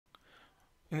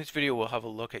In this video we'll have a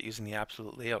look at using the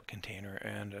absolute layout container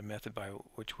and a method by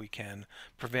which we can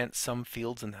prevent some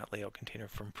fields in that layout container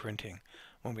from printing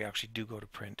when we actually do go to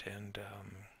print and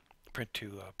print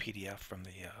to PDF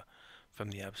from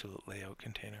the absolute layout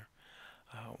container.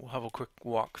 We'll have a quick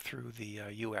walk through the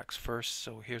UX first.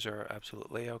 So here's our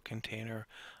absolute layout container.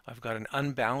 I've got an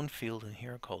unbound field in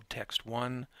here called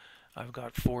text1. I've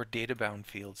got 4 data bound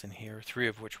fields in here, 3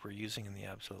 of which we're using in the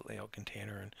absolute layout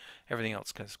container, and everything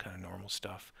else is kind of normal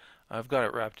stuff. I've got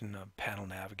it wrapped in a panel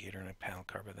navigator and a panel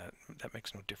card, but that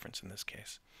makes no difference in this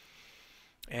case.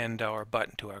 And our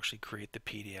button to actually create the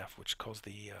PDF, which calls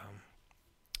the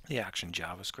action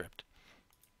JavaScript.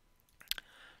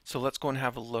 So let's go and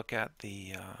have a look at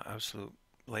the absolute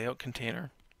layout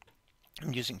container.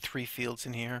 I'm using 3 fields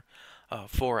in here,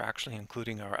 4 actually,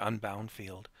 including our unbound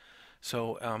field.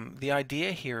 So the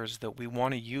idea here is that we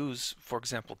want to use, for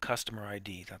example, customer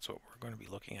ID. That's what we're going to be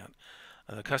looking at.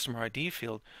 The customer ID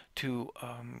field to,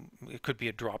 it could be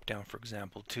a drop down, for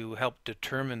example, to help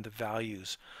determine the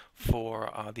values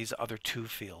for these other 2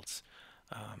 fields.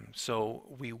 So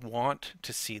we want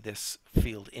to see this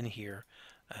field in here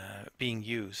being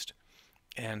used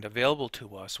and available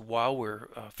to us while we're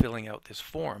filling out this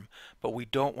form, but we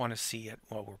don't want to see it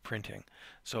while we're printing.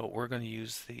 So we're going to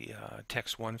use the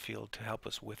text1 field to help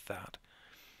us with that.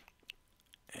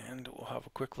 And we'll have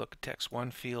a quick look at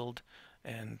text1 field,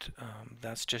 and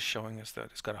that's just showing us that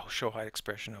it's got a show height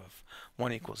expression of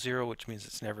 1 = 0, which means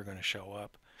it's never going to show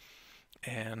up.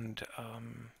 And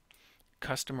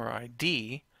customer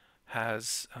ID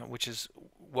has, which is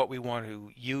what we want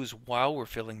to use while we're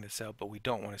filling this out, but we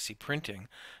don't want to see printing,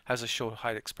 has a show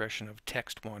height expression of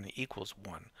text1 =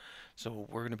 1. So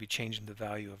we're going to be changing the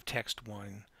value of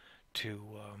text1 to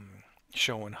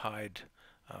show and hide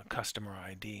customer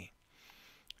ID.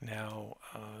 Now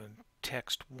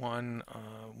text1,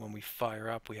 when we fire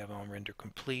up, we have on render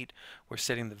complete. We're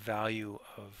setting the value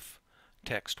of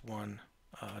text1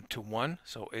 to 1,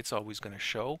 so it's always going to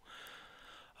show.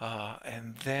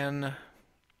 And then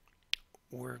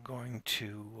we're going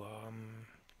to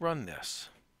run this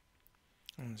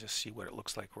and just see what it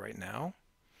looks like right now.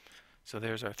 So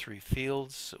there's our 3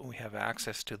 fields. We have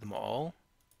access to them all,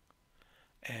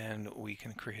 and we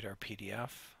can create our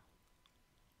PDF.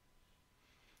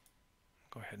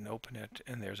 Go ahead and open it,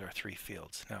 and there's our 3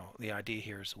 fields. Now the idea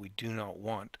here is we do not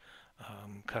want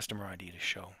customer ID to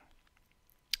show.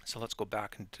 So let's go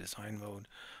back into design mode.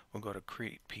 We'll go to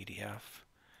create PDF.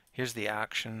 Here's the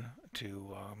action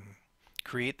to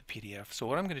create the PDF. So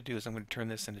what I'm going to do is I'm going to turn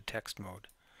this into text mode.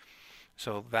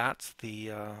 So that's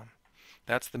the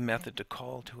method to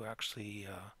call to actually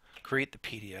create the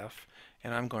PDF,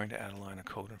 and I'm going to add a line of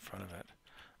code in front of it.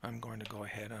 I'm going to go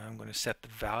ahead and I'm going to set the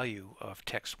value of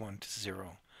text1 to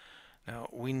 0. Now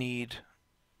we need,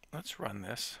 let's run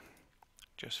this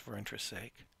just for interest's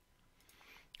sake,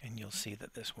 and you'll see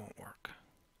that this won't work.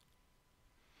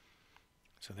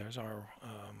 So there's our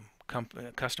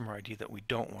customer ID that we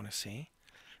don't want to see.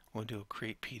 We'll do a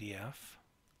create PDF.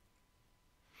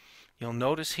 You'll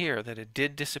notice here that it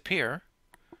did disappear,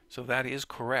 so that is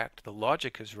correct. The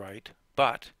logic is right,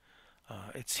 but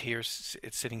it's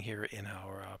sitting here in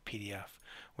our PDF,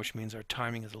 which means our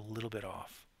timing is a little bit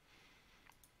off.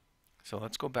 So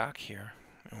let's go back here,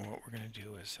 and what we're going to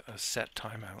do is set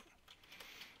timeout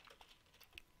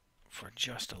for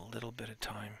just a little bit of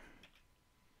time.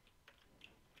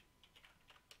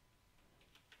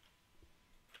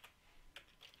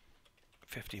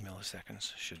 50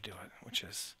 milliseconds should do it, which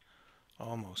is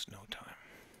almost no time.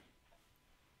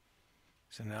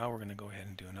 So now we're going to go ahead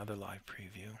and do another live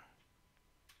preview.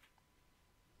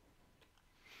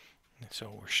 And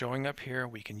so we're showing up here.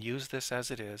 We can use this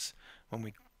as it is. When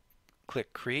we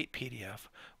click Create PDF,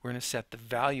 we're going to set the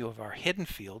value of our hidden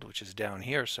field, which is down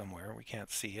here somewhere, we can't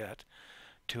see it,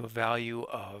 to a value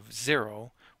of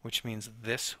 0, which means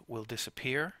this will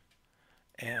disappear,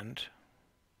 and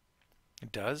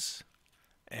it does.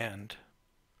 And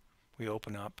we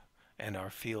open up, and our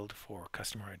field for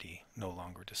customer ID no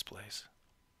longer displays.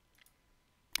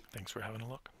 Thanks for having a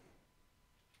look.